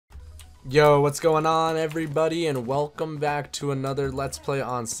Yo, what's going on, everybody, and welcome back to another Let's Play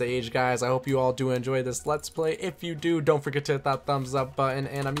on Sage, guys. I hope you all do enjoy this Let's Play. If you do, don't forget to hit that thumbs up button,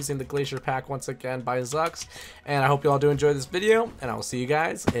 and I'm using the Glacier Pack once again by Zux, and I hope you all do enjoy this video, and I will see you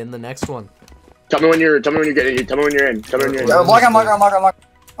guys in the next one. Tell me when you're in. Tell me when you're in. Lock on.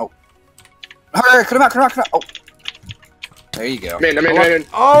 Oh. Hurry, cut him out. Oh. There you go. Man.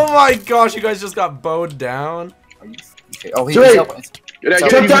 Oh my gosh, you guys just got bowed down. Okay. Oh, he's helping.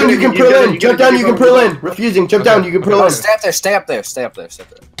 Jump down, you can pull in. Jump down, you can pull in. Refusing. Jump down, you can pull in. Stay up there.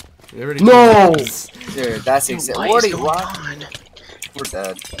 No! Dude, that's exactly. What are you on? We're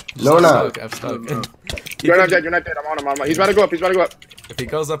dead. No, no. I'm stuck. You're not dead. I'm on him. He's about to go up. If he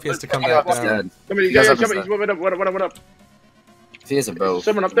goes up, he has to come back down. Somebody, what up? He has a bow. Is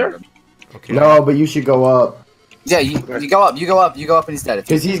someone up there? Okay. No, but you should go up. Yeah, you go up, and he's dead.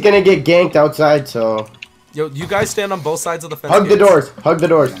 Because he's gonna get ganked outside, so... Yo, you guys stand on both sides of the fence. Hug the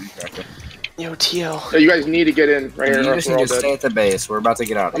doors. Yo, TL. So you guys need to get in right here. You just need to stay at the base. We're about to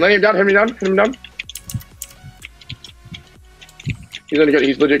get out. I'm letting him down. Hit him down.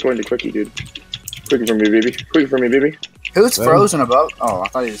 He's legit going to quickie, dude. Quickie for me, baby. Who's frozen above? Oh, I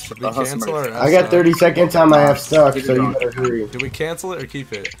thought he was. I got 30 seconds on my F stuck, so you better hurry. Do we cancel it or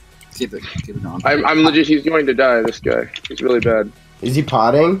keep it? Keep it going. I'm legit. He's going to die. This guy. He's really bad. Is he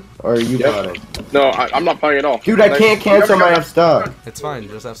potting? Or are you potting? No, I'm not potting at all. Dude, I can't cancel my F stuck. It's fine, you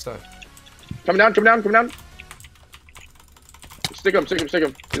just have stuck. Come down. Stick him.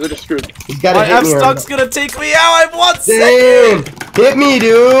 He's legit screwed. He's gotta My hit F me. stuck's gonna take me out. I have 1 Damn! second. Hit me,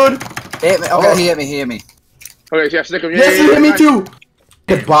 dude! Hit me. Okay, he hit me. Okay, yeah, stick him. Yes, he hit me too!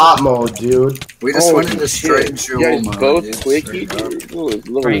 The bot mode, dude. We just went into straight jewel mode. Both quickie, dude.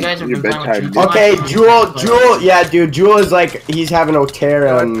 You guys have been playing with Okay, Jewel, yeah, dude, Jewel is like, he's having Otera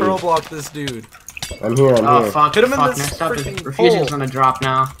I on me. pearl block this dude. I'm here. Oh, fuck. Hit him in this Next up is freaking Refusion's hole. gonna drop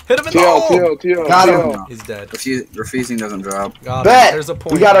now. Hit him in the hole. TL. Got him. He's dead. Refusing doesn't drop. Got him. Bet! There's a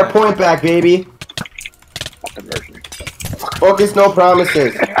point We got our back. point back, baby. Fucking version. Focus, no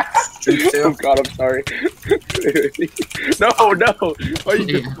promises. Oh god, I'm sorry. No. Oh,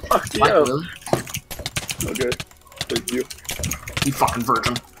 you Yeah. fucked me Like, up. really? Okay. Thank you. You fucking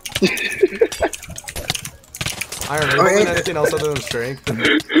virgin. Iron, are you holding anything else other than strength?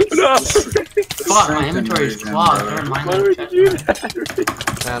 No. Fuck, my inventory is clogged. Never mind Why would that. you do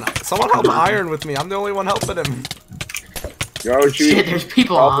that? Man, someone help Iron with me. I'm the only one helping him. Yo, Shit, there's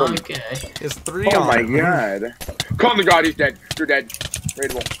people on. Okay. There's 3 Oh on my him. god. Call the god, he's dead. You're dead.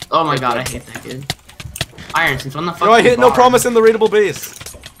 Raidable. Oh my god, I hate that kid. Iron, since when the fuck? No, I you hit no bar? promise in the raidable base.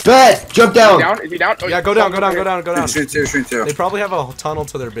 Bet! Jump down! Is he down? Oh, Yeah, go down. Shoot two. They probably have a tunnel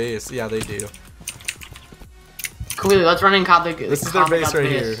to their base. Yeah, they do. Cool, let's run in Kod. This is their base right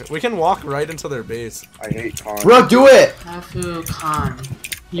here. We can walk right into their base. I hate Khan. Bro, do it! Hafu Khan.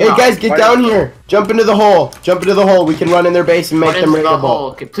 Hey guys, get down here! Jump into the hole! We can run in their base and make them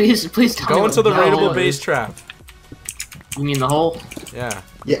raidable. Okay, please tell me Go what into the hole raidable is. base trap. You mean the hole? Yeah.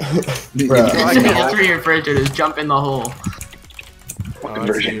 Yeah. The answer to your furniture is jump in the hole. Fucking that's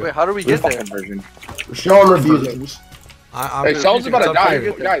version. you. Wait, how do we get there? Fucking version. Show him refusing. Hey, Cell's about to die.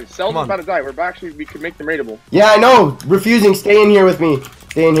 Guys, Cell's Come on. about to die. We can make them raidable. Yeah, I know! Refusing, stay in here with me.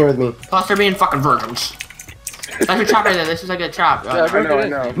 Plus, they're being fucking virgins. That's your trap right there. This is like a trap. Yeah, I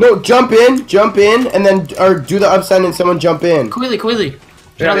know. No, jump in, and then, or do the upside and someone jump in. Queely.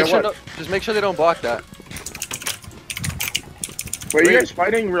 Yeah, Just make sure they don't block that. Wait, you guys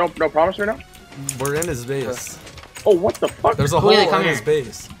fighting? No promise right now? We're in his base. Oh, what the fuck? There's a Wait, hole come in his here.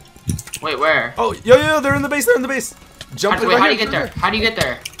 base. Wait, where? Oh, yo, they're in the base. Jump Wait, how do you get there? How do you get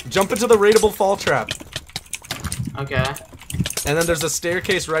there? Jump into the raidable fall trap. Okay. And then there's a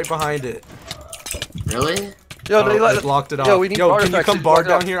staircase right behind it. Really? Yo, they They blocked it off. Yo, we need Yo, bar can you effects come to bard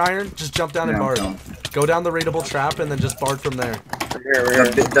block down here, Iron? Just jump down and Yeah, bard. I'm Go down the raidable trap and then just bard from there. We're here.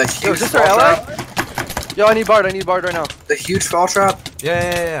 Yo, is this our ally? Yo, I need bard right now. The huge fall trap.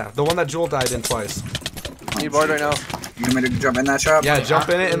 Yeah. The one that Jewel died in twice. I need bard right now. You want me to jump in that trap? Yeah, jump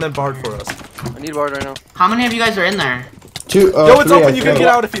in it and then bard for us. I need bard right now. How many of you guys are in there? Yo, Yo, it's open. You can get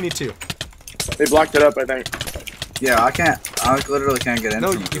out if you need to. They blocked it up, I think. Yeah, I can't. I literally can't get in.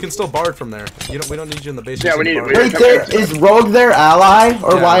 No, you can still bard from there. We don't need you in the base. Yeah, just we need- bard. we Wait, is Rogue their ally?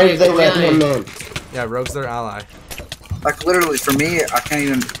 Or Yeah. why is they Wait, letting him in? Yeah, Rogue's their ally. Like literally, for me, I can't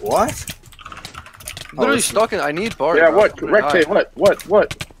even. What? Literally stuck in. I need bard. Yeah, bro. what? I'm gonna Rectate, die.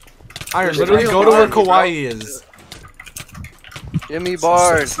 what? Iron, There's literally a go to where bard, bro. Kawaii is. Give me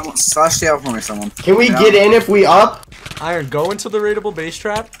bard. Someone slash you out for me, someone. Can we Yeah. get in if we up? Iron, go into the raidable base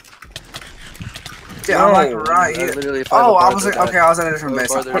trap. Yeah, I'm like right I here. literally find Oh, the I bard was that like, okay, died. I was at a different Wait,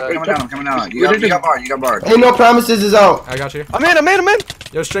 base. farther I'm down. coming down. You got bard. You got bard. Hey, no promises is out. I got you. I'm in.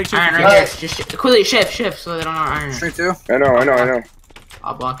 Yo, straight 2. Iron right here. Just quickly shift so they don't know iron. Strength 2. I know.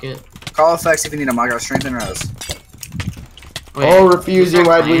 I'll block it. Call effects if you need them. I got strength and res. Wait, Oh, refusing.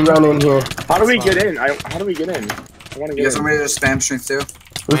 Why'd we run in here? How do we get in? How do we get in? I want to You get guys in. want me to just spam strength 2?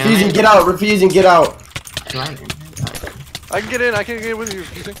 Refusing, get out. Refusing, get out. I can get in with you.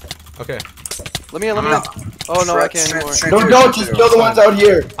 Okay. Let me in. Oh no, I can't anymore. No, don't. Just kill the ones out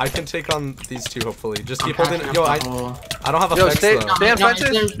here. I can take on these 2, hopefully. Just keep holding. Yo, I don't have Yo, effects, stay though. on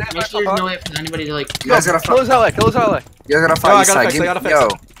fences. Make sure there's no way for anybody to like. You guys gotta Kill fight. his ally. Kill his ally. You guys gotta Yo, fight. I East got side. effects, I got effects.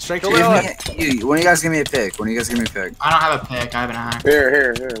 Yo, Strength Kill 2. the when you guys give me a pick. When you guys give me a pick. I don't have a pick. I have an iron.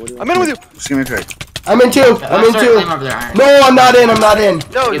 Here. What do you I'm in with you. Just give me a pick. I'm in 2. I'm in 2. Over there, iron. No, I'm not in. I'm not in.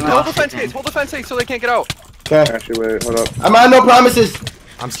 No, Give hold me the fence off, gates. Hold the fence gates so they can't get out. Okay. Actually, wait, hold up. I'm on no promises.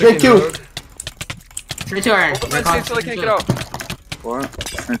 I'm sticking Straight 2. road. 3-2 iron. Hold the fence gates so they can't get out. What?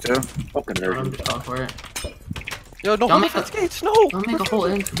 Strength 2. Fucking nerd. Go for it. Yo, don't hold the make fence a- gates. No. Don't make a hole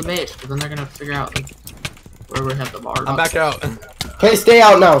into the base, because then they're gonna figure out like where we have the bar. I'm back out. Okay, stay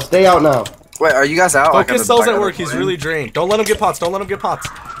out now. Stay out now. Wait, are you guys out? Like, Focus on the cells back at of the work. He's plane? really drained. Don't let him get pots. Don't let him get pots.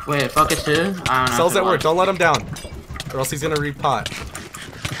 Wait, focus 2? I don't know. Cells if it at work. was. Don't let him down. Or else he's gonna repot.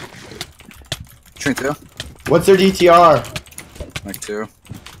 Strength 2. What's their DTR? Like 2.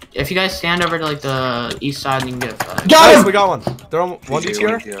 If you guys stand over to like the east side, you can get. Got Nice, him! we got one. They're on 1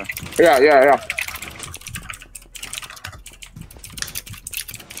 DTR. Yeah.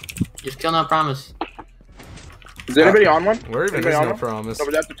 Just kill no promise. Is anybody on one? Where even Anybody is on no one? promise?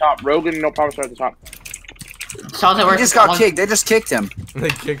 Over at the top. Rogan, no promise, right at the top. Cells at He work. just got one- kicked. They just kicked him. They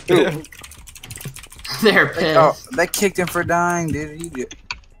kicked him. They're pissed. Oh, they kicked him for dying, dude.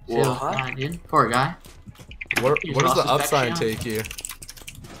 Chill, fine, dude. Poor guy. Where He's does the lost his up sign back take you?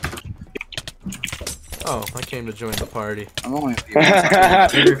 Oh, I came to join the party. I'm only.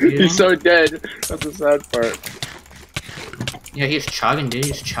 He's so dead. That's the sad part. Yeah, he's chugging, dude.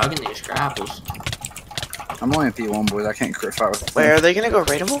 He's chugging these grapples. I'm only a P1, boys. I can't crit fight with. Wait, are they gonna go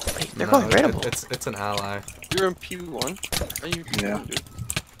raidable? Wait, they're going raidable. It's an ally. You're in P1. Are you P1, Yeah. dude?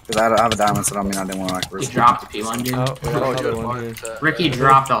 Because I have a diamond, so I mean I didn't want to like He risk it. dropped the P1, dude. Oh, we got Oh, another yeah. one here. Ricky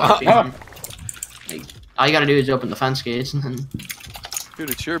dropped all the P1. Like, all you gotta do is open the fence gates and then. Dude,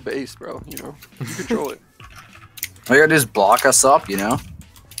 it's your base, bro. You know, you control it. All you gotta do is block us up, you know?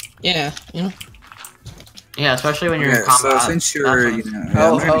 Yeah, you know. Yeah, especially when you're in Okay, combat. so since you're, you know, yeah,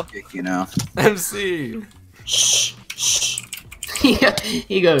 Oh, I'm gonna oh. kick, you know. MC.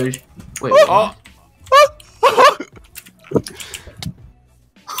 He goes. Wait. Oh.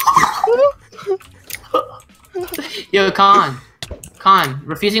 Yo, Con,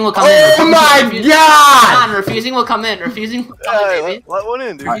 refusing will come in. Oh Refusing- my refusing- god! Con, refusing will come in. Refusing will come in, baby. Let one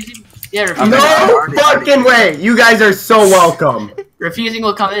in, dude. Refusing, yeah, I'm refusing, in. No fucking way! You guys are so welcome. refusing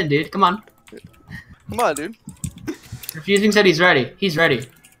will come in, dude. Come on. Come on, dude. Refusing said he's ready. He's ready.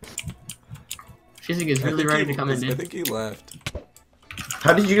 Refusing is I really think ready he- to come in, I dude. think he left.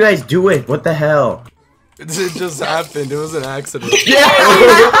 How did you guys do it? What the hell? It just happened. It was an accident.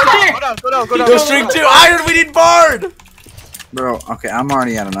 Yeah! Go down, go down. Go straight to Iron. We need Bard. Bro, okay, I'm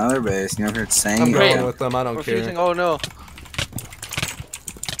already at another base. You never heard saying I'm Great. going with them. I don't Refusing. care. Oh no.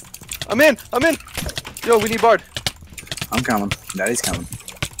 I'm in. Yo, we need Bard. I'm coming. Daddy's coming.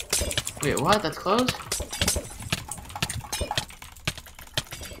 Wait, what? That's closed?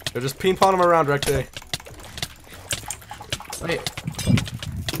 They're just ping pong him around, Rec Day. Wait.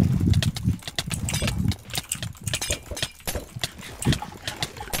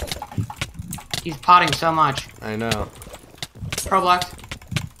 He's potting so much. I know. Pro blocked.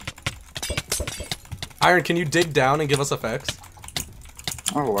 Iron, can you dig down and give us effects?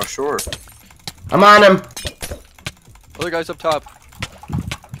 Oh, well, sure. I'm on him. Other guys up top.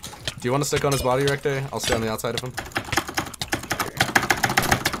 Do you want to stick on his body, Rec Day? I'll stay on the outside of him.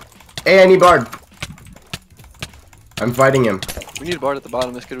 Hey, I need Bard. I'm fighting him. We need a Bard at the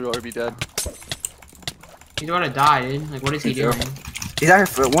bottom. This kid would already be dead. He's about to die, dude. Like, what is he Me too. doing? He's out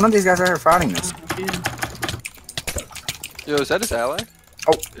here. One of these guys are here fighting us. Yo, is that his ally?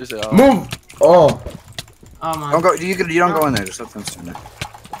 Oh. Is it? Move! Oh. Oh my. Don't go. You don't go in there. Just let them stand there.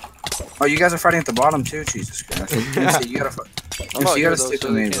 Oh, you guys are fighting at the bottom too. Jesus Christ. MC, you gotta. I'm out You here, gotta though, stick so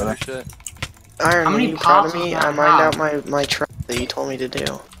with they me, can't brother. do shit. Iron, How are many you proud of pops me? does I that mined have? out my trap that you told me to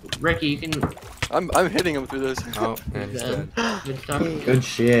do. Ricky, you can. I'm hitting him through this. Oh, and he's dead. Good stuff. Good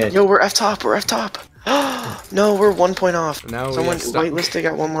shit. Yo, we're F top. We're F top. No, we're 1 point off. Now we Someone have stuff. whitelisted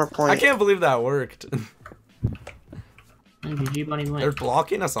got 1 more point. I can't believe that worked. GG, buddy, They're win.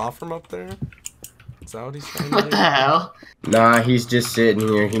 blocking us off from up there? Is that what he's trying to What do? the hell? Nah, he's just sitting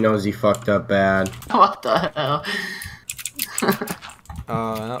here. He knows he fucked up bad. What the hell?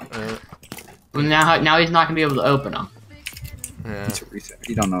 Oh, Well, now he's not gonna be able to open them. Yeah.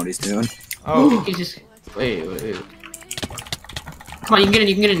 He don't know what he's doing. Oh. He's just. Wait. Come on, you can get in.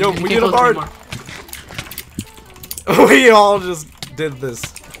 You can get in. Yo, You we can't need a close bard. anymore. We all just did this.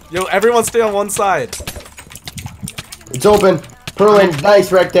 Yo, everyone stay on one side. It's open. Perlin,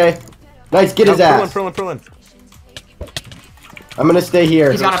 nice, Recte. Nice, get his ass. Perlin. I'm gonna stay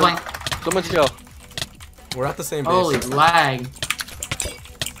here. He's got a blank. Someone's kill. We're at the same base. Holy lag.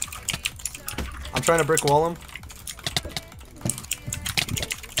 I'm trying to brick wall him.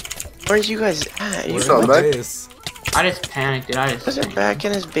 Where's you guys at? You We're saw in the back? base. I just panicked, dude. I guys just. are back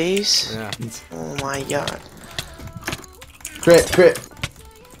in his base? Yeah. Oh my god. Crit.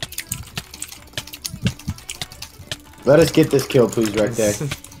 Let us get this kill, please, Recte.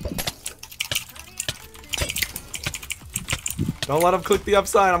 Don't let him click the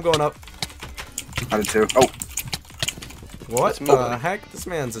upside. I'm going up. I did too. Oh, What the heck? This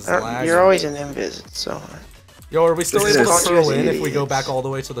man's is lagging. You're always in invis, so. Yo, are we still This able is- to pearl in if we idiots. go back all the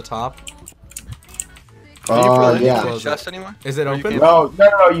way to the top? Can you pull in Yeah. the chest anymore? Is it Or you open? can't?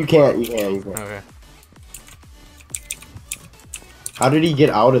 No, you can't. Okay. How did he get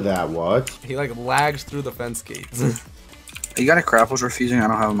out of that? What? He like lags through the fence gates. you got a crapples refusing? I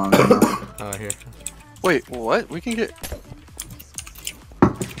don't have them on there now. Oh, here. Wait, what? We can get.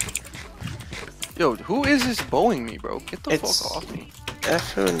 Yo, who is this bowing me, bro? Get the It's- fuck off me.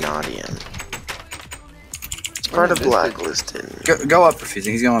 F-Nadian. It's part of is this? Blacklisted. Go up,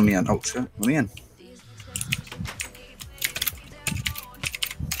 refusing. He's gonna let me in. Oh shit, let me in.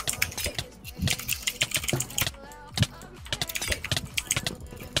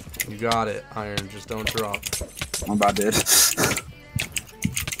 You got it, Iron. Just don't drop. I'm about dead.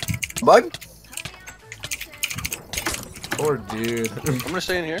 Bug? Poor dude. I'm gonna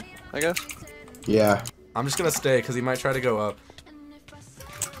stay in here, I guess. Yeah. I'm just gonna stay because he might try to go up.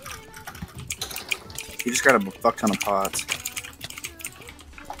 He just got a fuck ton of pots.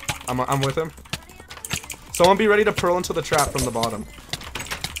 I'm with him. Someone be ready to pearl into the trap from the bottom.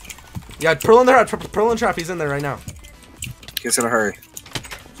 Yeah, pearl in there. Pearl in trap. He's in there right now. Just gotta hurry.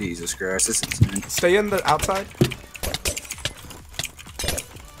 Jesus Christ, this is insane. Stay in the outside.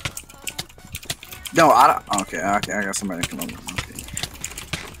 No, I don't. Okay, I got somebody to come over. Okay.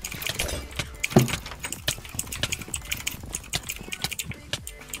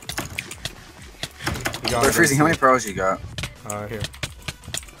 You got But it. freezing, how many pros you got? Here.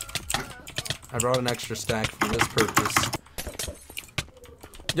 I brought an extra stack for this purpose.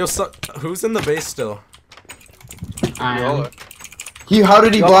 Yo, who's in the base still? I You all am. are. How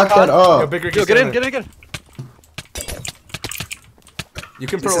did he Yo, block that Yo, up? Big Rick, Yo, he's get in, there. get in, get in. You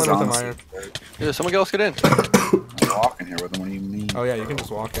can This pearl is in with him, honestly Iron. great. Yeah, someone else get in. I'm walking here with him. What do you mean? Oh yeah, you can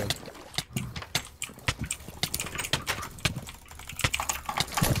just walk in.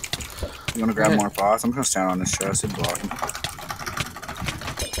 You wanna grab more pots? I'm gonna stand on this chest and block him.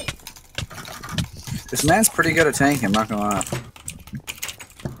 This man's pretty good at tanking, I'm not gonna lie.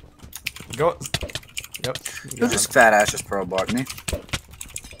 Go. Yep. you He'll got just him. fat ass just pro block me.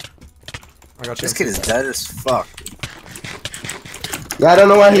 I got you. This kid is dead as fuck. Yeah, I don't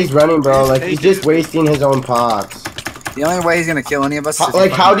know why he's running, bro. Like, he's just wasting his own pots. The only way he's gonna kill any of us is if he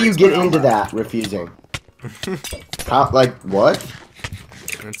Like, how fucking do you breaks get my into arm. that, refusing? How, like, what?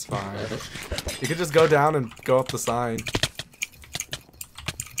 It's fine. You could just go down and go up the sign.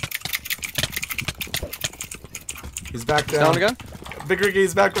 He's back Down down. again? Big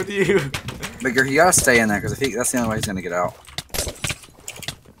Ricky's back with you. Bigger, you gotta stay in there because that's the only way he's gonna get out.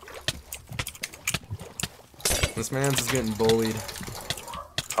 This man's is getting bullied.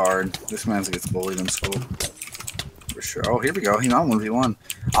 Hard. This man gets bullied in school. For sure. Oh, here we go. He's on 1v1.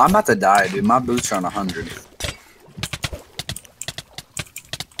 I'm about to die, dude. My boots are on 100.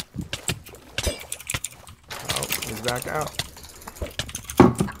 Oh, he's back out.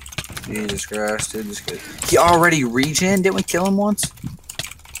 Jesus Christ, dude. This kid. He already regen? Didn't we kill him once?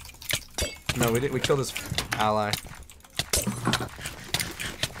 No, we didn't. We killed his ally. Is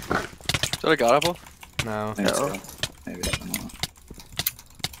that a god apple? No. I think so. Maybe. I don't know.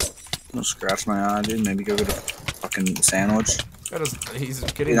 I'll scratch my eye, dude. Maybe go get a fucking sandwich. He's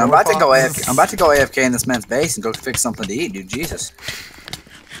getting. Dude, I'm more about to go pots. AFK. I'm about to go AFK in this man's base and go fix something to eat, dude. Jesus.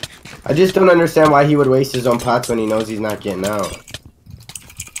 I just don't understand why he would waste his own pots when he knows he's not getting out.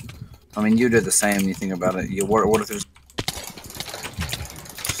 I mean, you did the same. You think about it. What if there's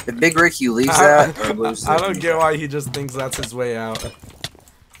if Big Ricky leaves that or loses? I don't get why he just thinks that's his way out.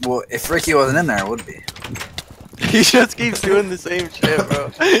 Well, if Ricky wasn't in there, it would be. He just keeps doing the same shit,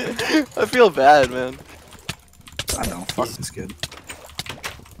 bro. I feel bad, man. I know. Fuck this kid.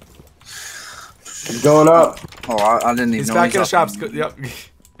 He's going up. Oh, I didn't even He's know back in the up. shops. Yep.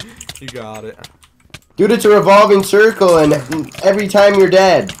 You got it. Dude, it's a revolving circle, and every time you're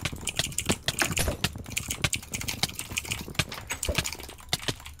dead.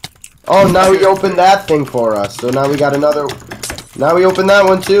 Oh, now he opened that thing for us. So now we got another. Now we opened that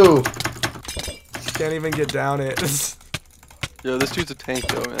one too. Can't even get down it. Yo, this dude's a tank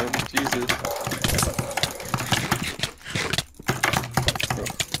though, man. Jesus.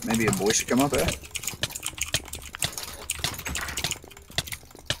 Maybe a boy should come up there.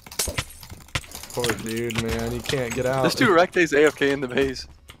 Poor dude, man. He can't get out. This dude Recte's AFK in the base.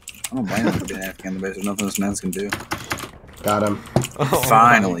 I don't blame him for being AFK in the base. There's nothing this man can do. Got him. Oh,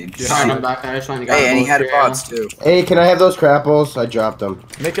 Finally. Sorry, I'm back. I just wanted to get Hey, and he had both pods too. Hey, can I have those crapples? I dropped them.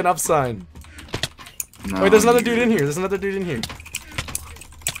 Make an up sign. No, Wait, there's another dude in here. There's another dude in here.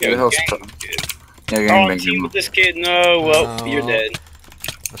 Who the hell's yeah, Oh, gangbang team him. with this kid. No, well, No. you're dead.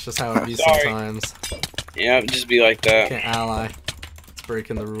 That's just how it be Sorry. sometimes. Yeah, just be like that. Can't ally. It's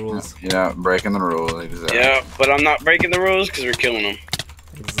breaking the rules. Yeah, breaking the rules. Exactly. Yeah, but I'm not breaking the rules because we're killing them.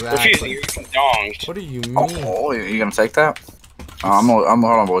 Refusing, Exactly. you're getting donged. What do you mean? Oh, you gonna take that? Oh, hold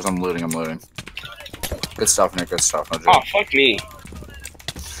on, boys. I'm looting. Good stuff, Nick. Good stuff. No joke. Oh, fuck me.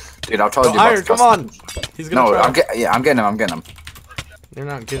 Dude, I'll tell you. Oh, Iron, come on! He's gonna No, try. I'm getting him. You're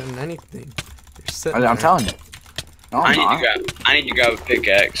not getting anything. You're sitting I'm there. telling you. No, I'm not. I need to grab a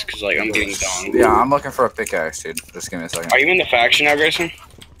pickaxe because, like, I'm getting donged. Yeah, I'm looking for a pickaxe, dude. Just give me a second. Are you in the faction now, Grayson?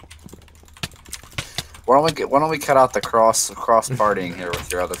 Why don't we cut out the cross partying here with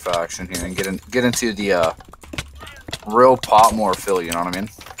your other faction here and get into the real pot more fill, you know what I mean?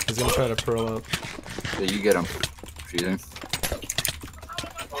 He's gonna try to pro up. Yeah, you get him. Refusing.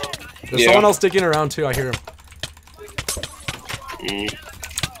 There's someone else digging around too, I hear him.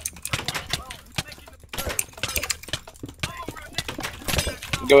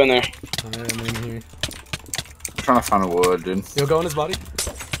 Go in there. I am in here. I'm trying to find a wood, dude. You'll go in his body?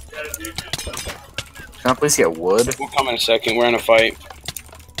 Can I please get wood? We'll come in a second. We're in a fight.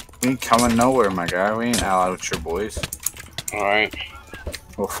 We ain't coming nowhere, my guy. We ain't allied with your boys. Alright.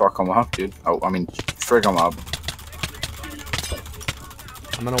 Well, fuck them up, dude. Oh, I mean, frig them up.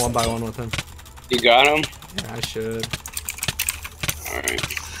 I'm gonna 1-by-1 with him. You got him? Yeah, I should. Alright.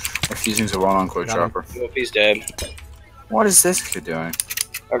 Refusing's a well-known quick Got him. dropper. Well, if he's dead. What is this kid doing?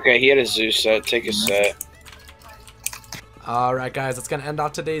 Okay, he had a Zeus set. Take his set. Alright guys, that's gonna end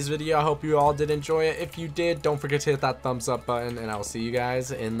off today's video. I hope you all did enjoy it. If you did, don't forget to hit that thumbs up button, and I will see you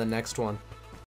guys in the next one.